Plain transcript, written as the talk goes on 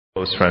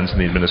close friends in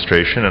the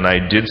administration, and I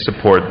did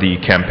support the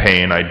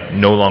campaign. I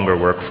no longer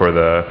work for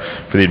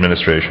the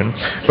administration,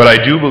 but I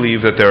do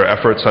believe that there are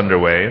efforts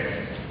underway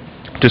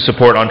to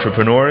support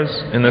entrepreneurs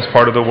in this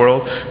part of the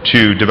world,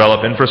 to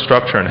develop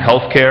infrastructure and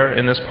healthcare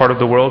in this part of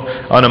the world.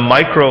 On a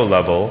micro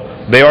level,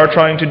 they are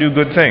trying to do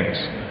good things.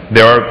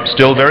 There are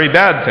still very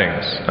bad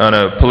things on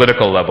a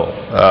political level.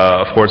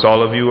 Of course,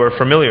 all of you are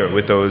familiar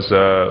with those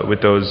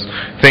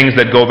things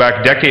that go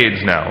back decades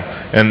now,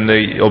 and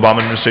the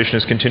Obama administration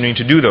is continuing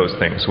to do those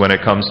things when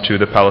it comes to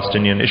the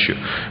Palestinian issue.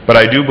 But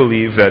I do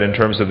believe that in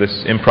terms of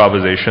this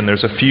improvisation,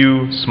 there's a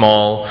few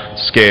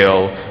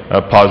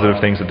small-scale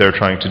positive things that they're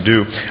trying to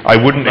do. I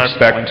wouldn't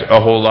expect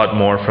a whole lot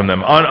more from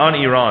them. On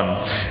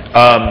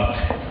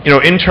Iran.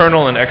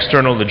 Internal and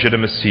external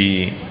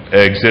legitimacy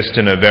exist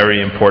in a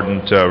very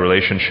important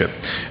relationship.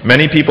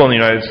 Many people in the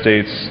United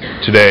States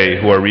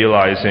today who are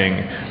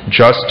realizing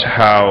just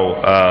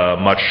how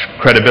much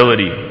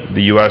credibility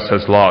the U.S.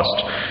 has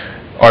lost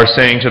are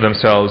saying to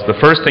themselves, the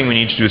first thing we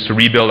need to do is to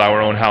rebuild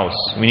our own house.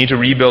 We need to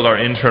rebuild our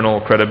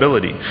internal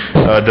credibility,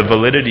 the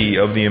validity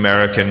of the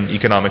American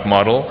economic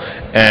model,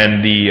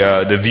 and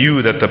the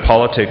view that the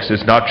politics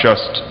is not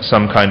just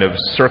some kind of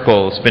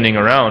circle spinning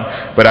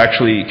around, but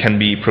actually can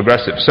be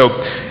progressive. So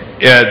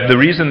the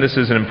reason this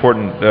is an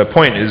important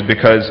point is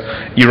because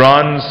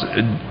Iran's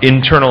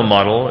internal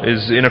model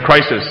is in a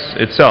crisis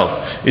itself.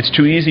 It's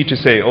too easy to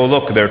say, oh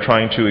look, they're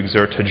trying to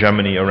exert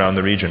hegemony around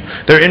the region.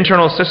 Their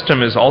internal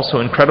system is also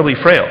incredibly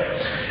frail.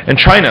 And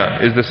China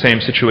is the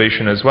same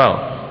situation as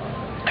well.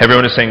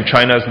 Everyone is saying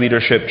China's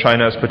leadership,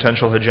 China's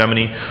potential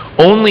hegemony,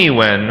 only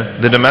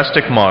when the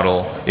domestic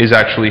model is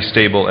actually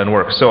stable and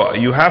works. So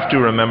you have to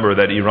remember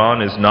that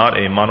Iran is not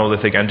a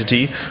monolithic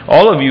entity.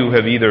 All of you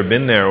have either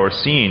been there or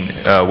seen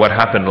what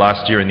happened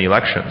last year in the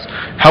elections.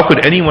 How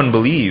could anyone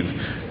believe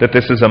that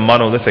this is a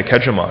monolithic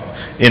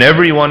hegemon? In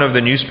every one of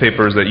the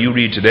newspapers that you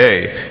read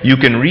today, you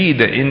can read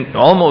that in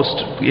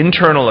almost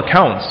internal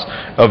accounts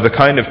of the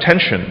kind of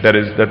tension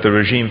that the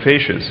regime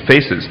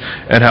faces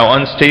and how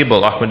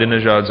unstable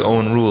Ahmadinejad's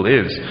own rule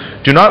is.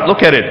 Do not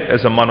look at it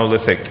as a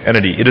monolithic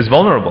entity. It is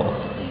vulnerable.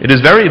 It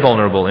is very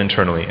vulnerable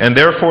internally, and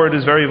therefore it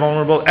is very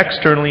vulnerable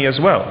externally as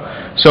well.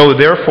 So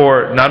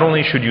therefore, not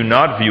only should you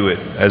not view it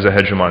as a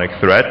hegemonic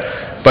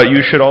threat, but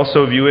you should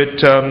also view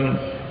it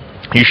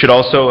you should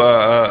also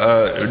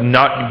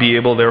not be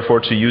able, therefore,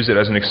 to use it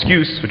as an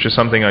excuse, which is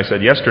something I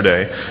said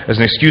yesterday, as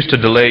an excuse to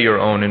delay your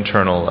own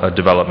internal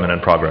development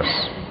and progress.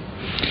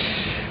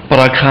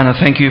 Barak Khan,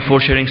 thank you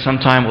for sharing some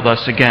time with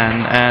us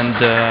again and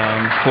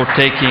for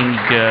taking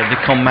the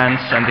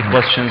comments and the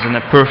questions in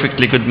a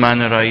perfectly good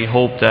manner. I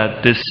hope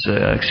that this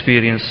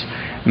experience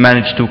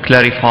managed to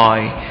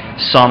clarify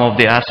some of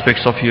the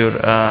aspects of your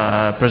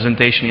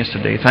presentation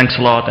yesterday. Thanks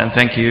a lot, and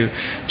thank you,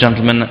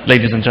 gentlemen,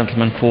 ladies and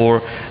gentlemen, for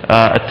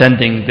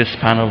attending this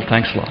panel.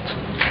 Thanks a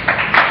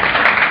lot.